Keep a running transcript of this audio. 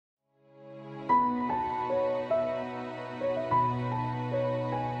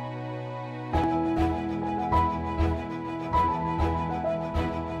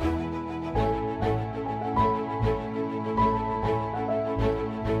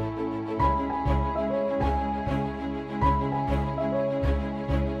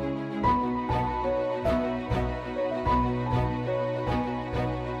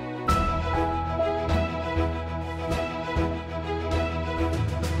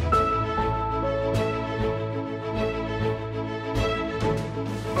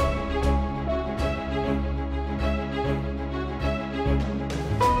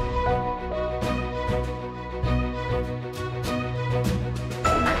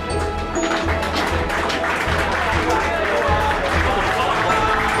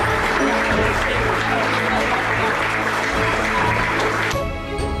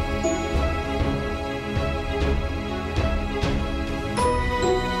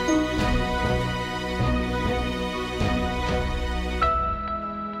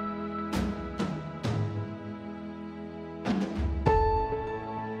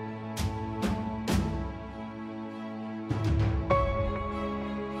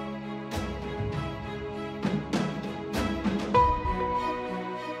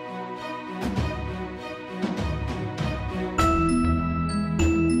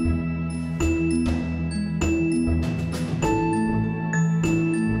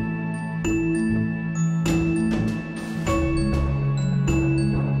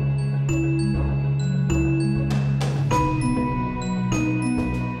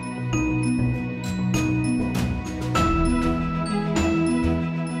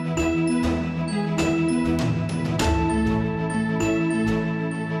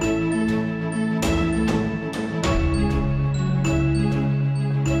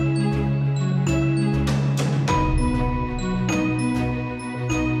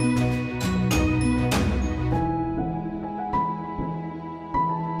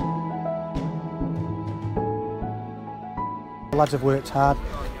lads have worked hard,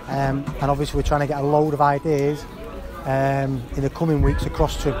 and obviously we're trying to get a load of ideas in the coming weeks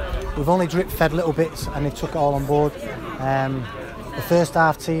across to. We've only drip fed little bits and they took it all on board. The first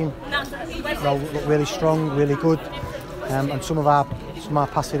half team looked really strong, really good, and some of our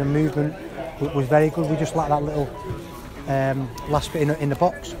passing and movement was very good. We just lacked that little last bit in the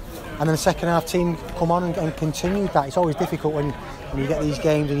box. And then the second half team come on and continued that. It's always difficult when you get these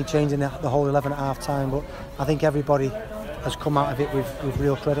games and you're changing the whole 11 at half time, but I think everybody has come out of it with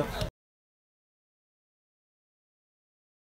real credit.